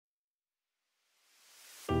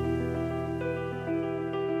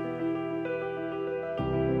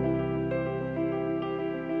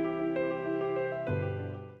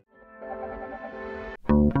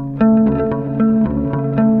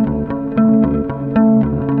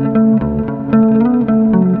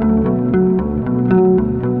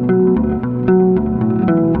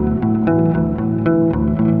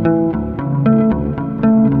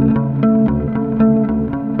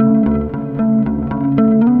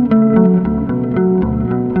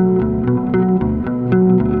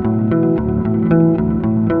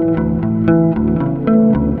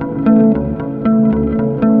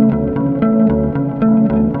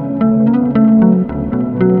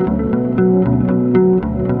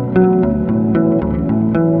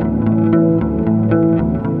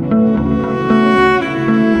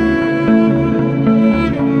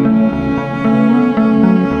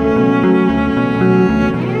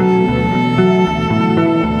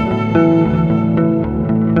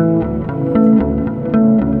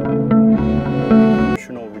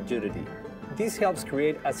helps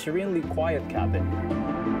create a serenely quiet cabin.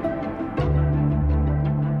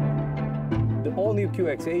 The all-new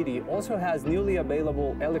QX80 also has newly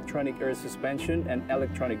available electronic air suspension and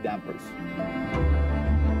electronic dampers.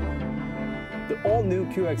 The all-new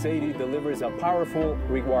QX80 delivers a powerful,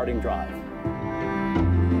 rewarding drive.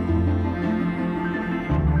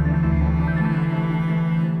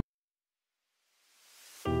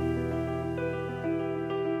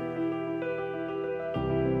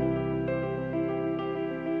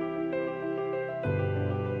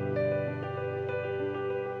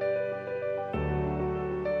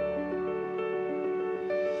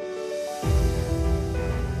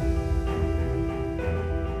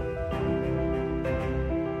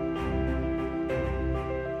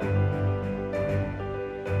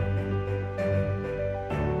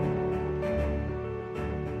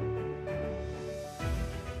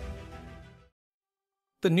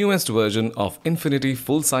 The newest version of Infiniti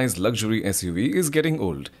full-size luxury SUV is getting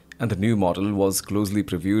old, and the new model was closely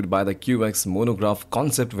previewed by the QX Monograph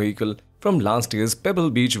concept vehicle from last year's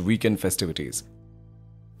Pebble Beach weekend festivities.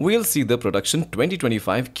 We'll see the production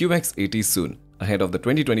 2025 QX80 soon, ahead of the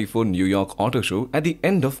 2024 New York Auto Show at the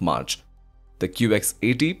end of March. The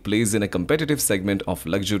QX80 plays in a competitive segment of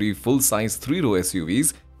luxury full-size three-row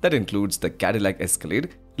SUVs that includes the Cadillac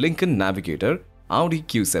Escalade, Lincoln Navigator, Audi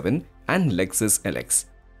Q7 and Lexus LX.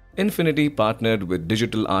 Infiniti partnered with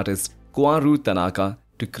digital artist Kaoru Tanaka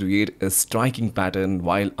to create a striking pattern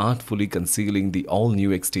while artfully concealing the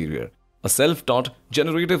all-new exterior, a self-taught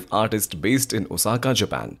generative artist based in Osaka,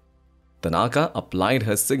 Japan. Tanaka applied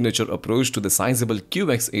her signature approach to the sizable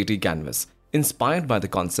QX80 canvas, inspired by the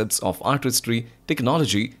concepts of artistry,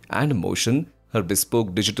 technology and motion. Her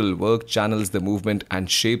bespoke digital work channels the movement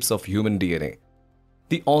and shapes of human DNA.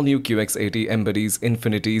 The all-new QX80 embodies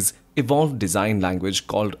Infiniti's evolved design language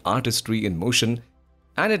called Artistry in motion,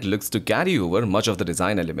 and it looks to carry over much of the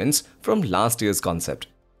design elements from last year's concept.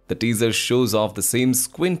 The teaser shows off the same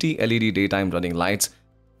squinty LED daytime running lights,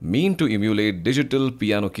 mean to emulate digital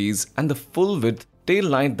piano keys, and the full-width tail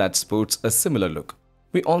light that sports a similar look.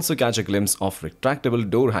 We also catch a glimpse of retractable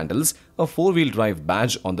door handles, a four-wheel drive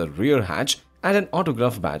badge on the rear hatch, and an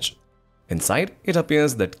autograph badge. Inside, it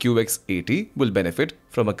appears that QX80 will benefit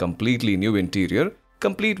from a completely new interior,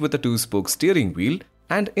 complete with a two-spoke steering wheel,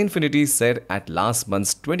 and Infiniti said at last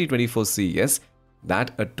month's 2024 CES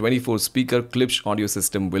that a 24-speaker Klipsch audio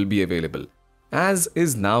system will be available. As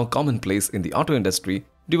is now commonplace in the auto industry,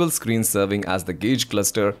 dual screens serving as the gauge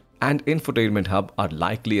cluster and infotainment hub are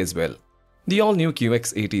likely as well. The all-new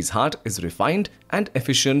QX80's heart is refined and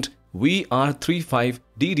efficient VR35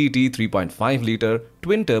 DDT 3.5-litre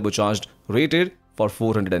twin-turbocharged, rated for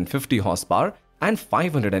 450 horsepower and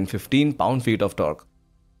 515 pound-feet of torque.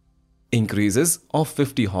 Increases of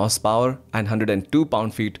 50 horsepower and 102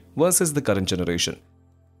 pound-feet versus the current generation.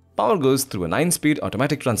 Power goes through a 9-speed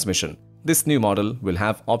automatic transmission. This new model will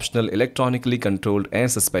have optional electronically controlled air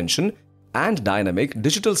suspension and dynamic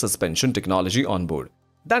digital suspension technology on board.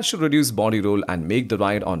 That should reduce body roll and make the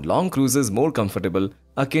ride on long cruises more comfortable,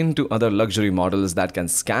 akin to other luxury models that can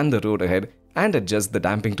scan the road ahead and adjust the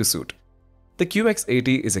damping to suit. The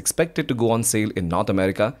QX80 is expected to go on sale in North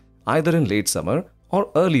America either in late summer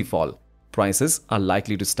or early fall. Prices are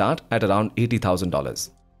likely to start at around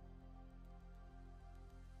 $80,000.